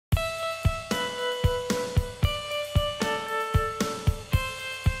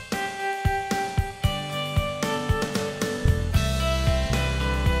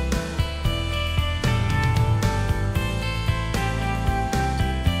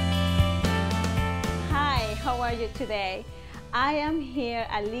are you today? I am here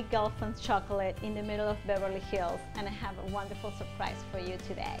at Lee Gelfand's Chocolate in the middle of Beverly Hills, and I have a wonderful surprise for you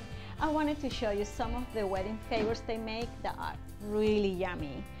today. I wanted to show you some of the wedding favors they make that are really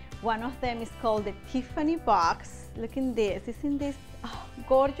yummy. One of them is called the Tiffany Box. Look at this, isn't this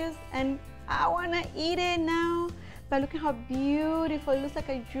gorgeous? And I wanna eat it now. But look at how beautiful, it looks like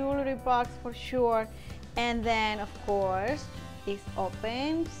a jewelry box for sure. And then of course, it's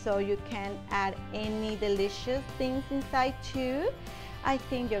open so you can add any delicious things inside too. I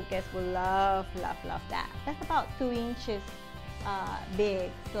think your guests will love, love, love that. That's about 2 inches big,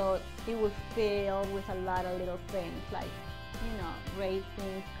 so it will fill with a lot of little things like, you know,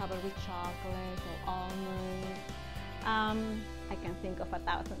 raisins covered with chocolate or almonds. I can think of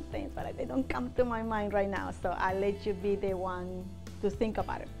 1,000 things, but they don't come to my mind right now, so I'll let you be the one to think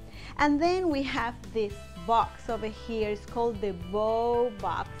about it. And then we have this box over here. It's called the Bow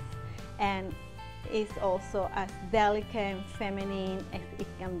Box, and it's also as delicate and feminine as it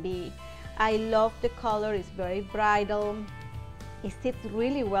can be. I love the color, it's very bridal. It sits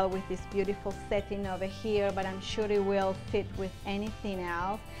really well with this beautiful setting over here, but I'm sure it will fit with anything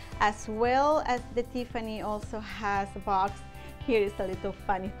else. As well as the Tiffany also has a box. Here is a little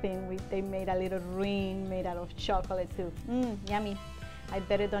funny thing, they made a little ring made out of chocolate too. Yummy. I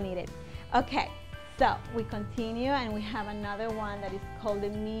better don't eat it. Okay, so we continue and we have another one that is called the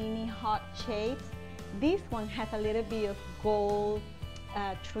Mini Hot Shapes. This one has a little bit of gold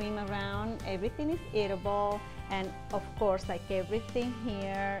trim around. Everything is eatable, and of course, like everything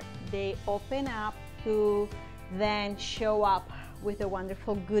here, they open up to then show up with the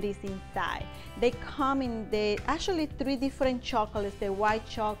wonderful goodies inside. They come in actually 3 different chocolates: the white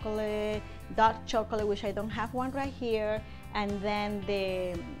chocolate, dark chocolate, which I don't have one right here, and then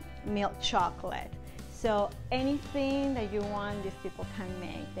the milk chocolate. So anything that you want, these people can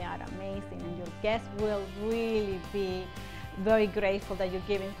make. They are amazing, and your guests will really be very grateful that you're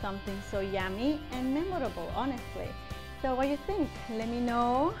giving something so yummy and memorable, honestly. So what do you think? Let me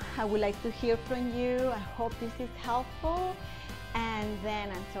know. I would like to hear from you. I hope this is helpful. And then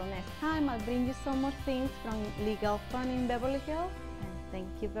until next time, I'll bring you some more things from Lee Gelfand in Beverly Hills. And thank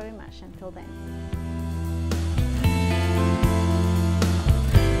you very much. Until then.